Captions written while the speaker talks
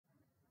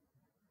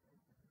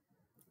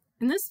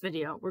In this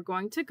video, we're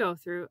going to go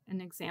through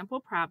an example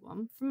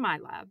problem from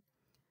MyLab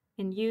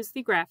and use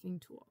the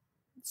graphing tool.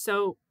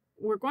 So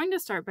we're going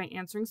to start by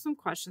answering some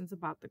questions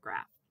about the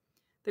graph.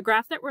 The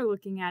graph that we're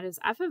looking at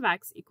is f of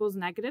x equals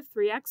negative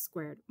 3x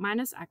squared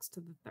minus x to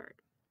the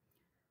third.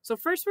 So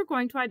first we're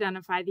going to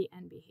identify the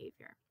end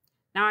behavior.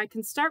 Now I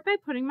can start by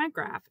putting my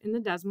graph in the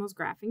Desmos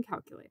graphing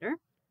calculator,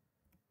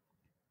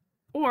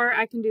 or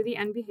I can do the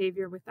end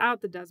behavior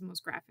without the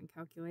Desmos graphing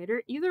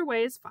calculator. Either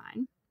way is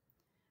fine.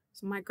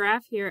 So my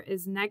graph here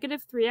is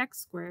negative 3x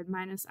squared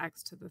minus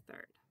x to the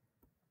third.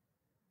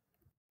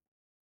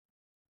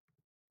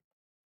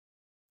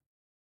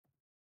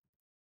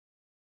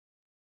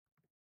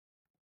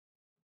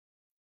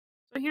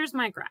 So here's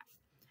my graph.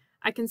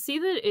 I can see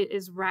that it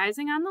is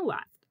rising on the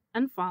left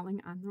and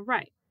falling on the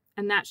right.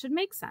 And that should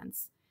make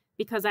sense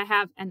because I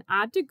have an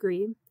odd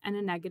degree and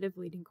a negative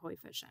leading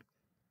coefficient.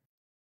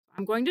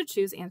 I'm going to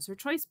choose answer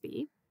choice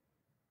B,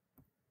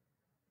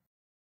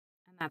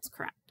 and that's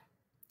correct.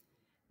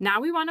 Now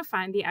we want to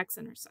find the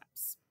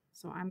x-intercepts.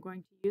 So I'm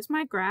going to use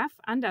my graph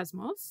on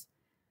Desmos,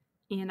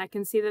 and I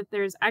can see that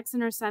there's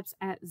x-intercepts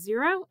at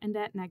 0 and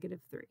at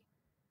negative 3.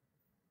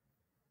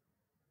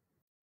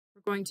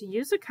 We're going to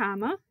use a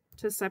comma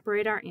to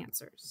separate our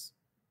answers.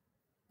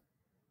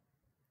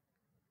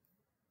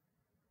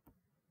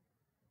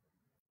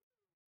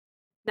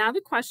 Now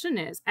the question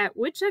is, at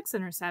which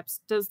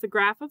x-intercepts does the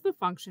graph of the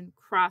function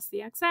cross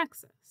the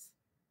x-axis?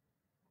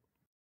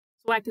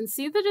 So I can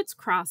see that it's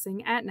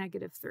crossing at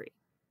negative 3.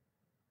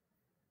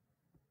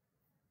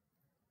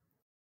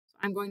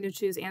 I'm going to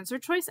choose answer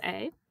choice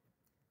A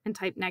and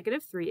type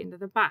negative 3 into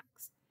the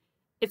box.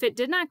 If it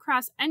did not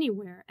cross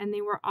anywhere and they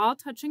were all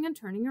touching and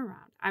turning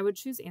around, I would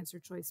choose answer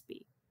choice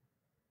B.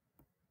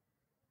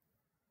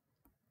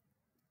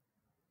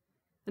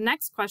 The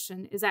next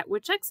question is, at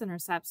which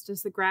x-intercepts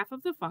does the graph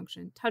of the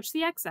function touch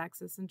the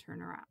x-axis and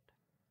turn around?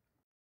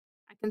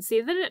 I can see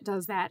that it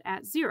does that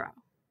at 0.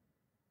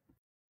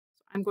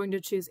 So I'm going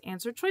to choose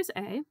answer choice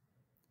A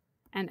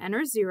and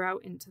enter 0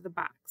 into the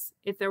box.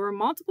 If there were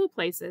multiple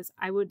places,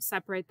 I would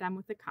separate them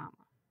with a comma.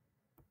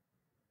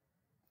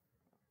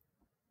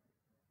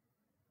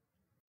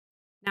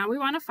 Now we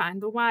want to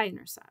find the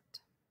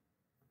y-intercept.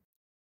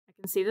 I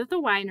can see that the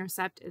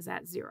y-intercept is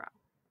at 0.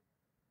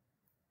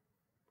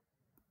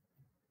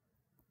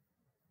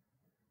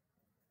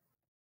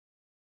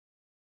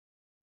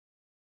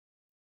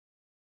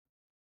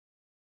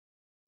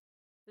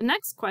 The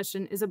next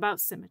question is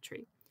about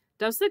symmetry.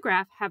 Does the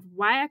graph have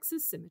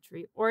y-axis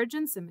symmetry,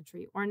 origin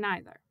symmetry, or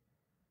neither?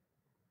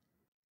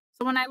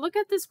 So when I look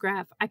at this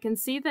graph, I can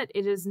see that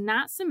it is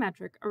not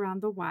symmetric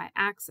around the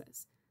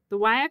y-axis. The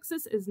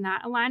y-axis is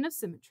not a line of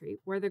symmetry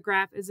where the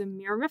graph is a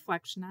mere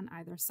reflection on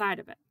either side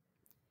of it.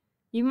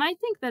 You might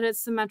think that it's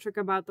symmetric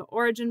about the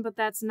origin, but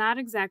that's not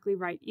exactly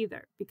right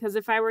either, because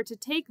if I were to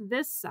take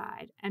this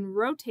side and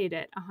rotate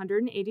it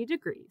 180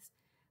 degrees,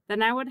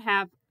 then I would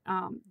have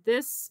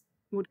this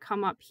would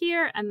come up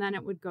here and then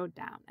it would go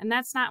down. And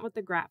that's not what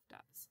the graph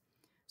does.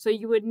 So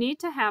you would need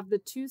to have the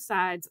two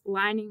sides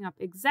lining up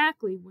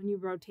exactly when you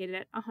rotate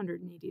it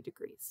 180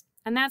 degrees.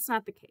 And that's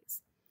not the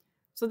case.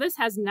 So this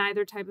has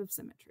neither type of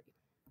symmetry.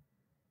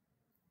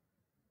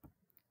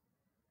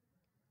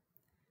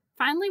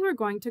 Finally, we're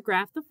going to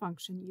graph the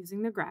function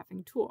using the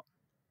graphing tool.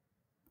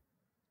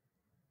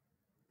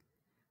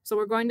 So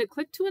we're going to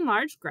click to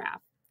enlarge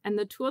graph, and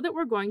the tool that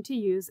we're going to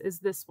use is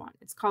this one.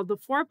 It's called the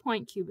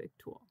 4-point cubic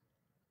tool.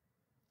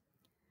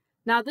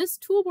 Now this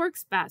tool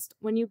works best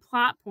when you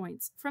plot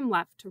points from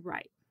left to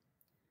right.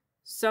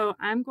 So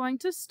I'm going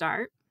to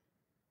start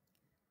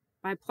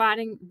by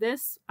plotting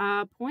this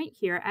point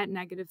here at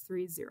negative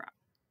 3, 0.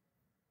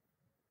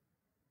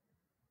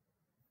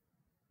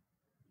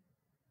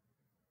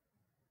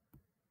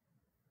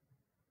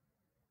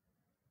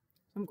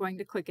 I'm going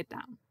to click it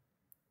down.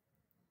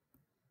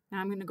 Now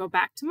I'm going to go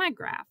back to my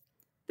graph.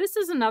 This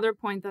is another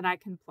point that I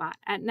can plot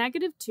at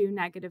negative 2,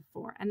 negative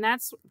 4, and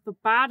that's the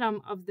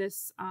bottom of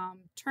this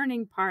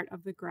turning part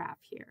of the graph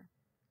here.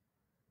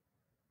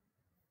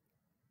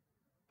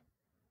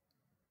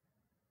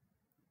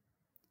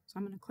 So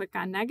I'm going to click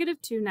on negative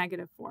 2,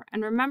 negative 4,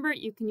 and remember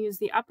you can use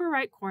the upper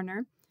right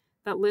corner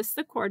that lists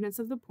the coordinates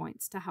of the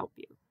points to help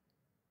you.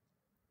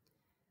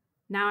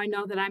 Now I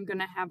know that I'm going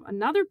to have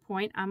another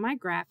point on my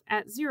graph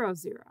at 0,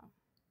 0.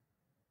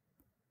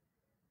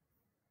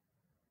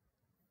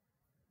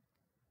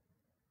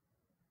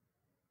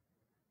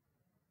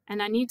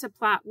 And I need to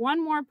plot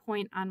one more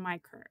point on my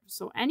curve.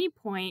 So any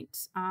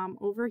point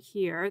over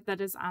here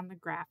that is on the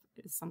graph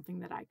is something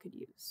that I could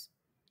use.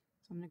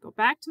 So I'm going to go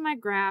back to my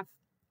graph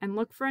and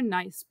look for a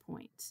nice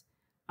point.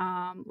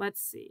 Let's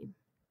see.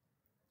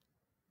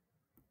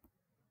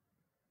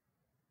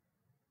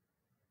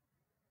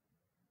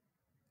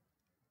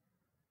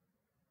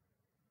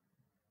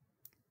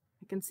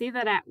 I can see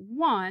that at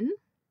 1,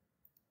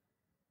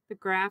 the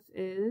graph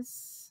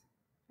is,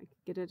 I can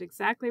get it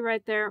exactly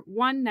right there,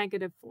 1,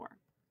 negative 4.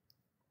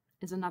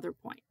 Is another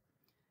point.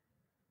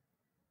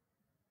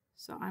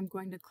 So I'm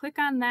going to click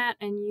on that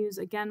and use,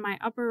 again, my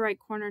upper right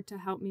corner to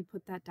help me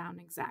put that down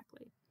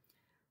exactly.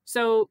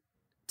 So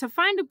to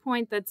find a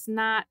point that's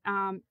not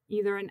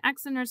either an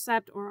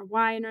x-intercept or a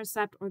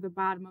y-intercept or the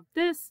bottom of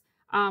this,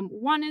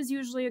 1 is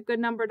usually a good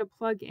number to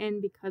plug in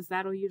because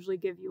that'll usually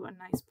give you a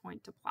nice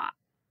point to plot.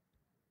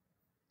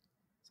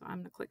 So I'm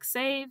going to click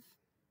Save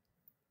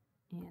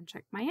and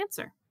check my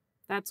answer.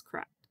 That's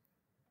correct.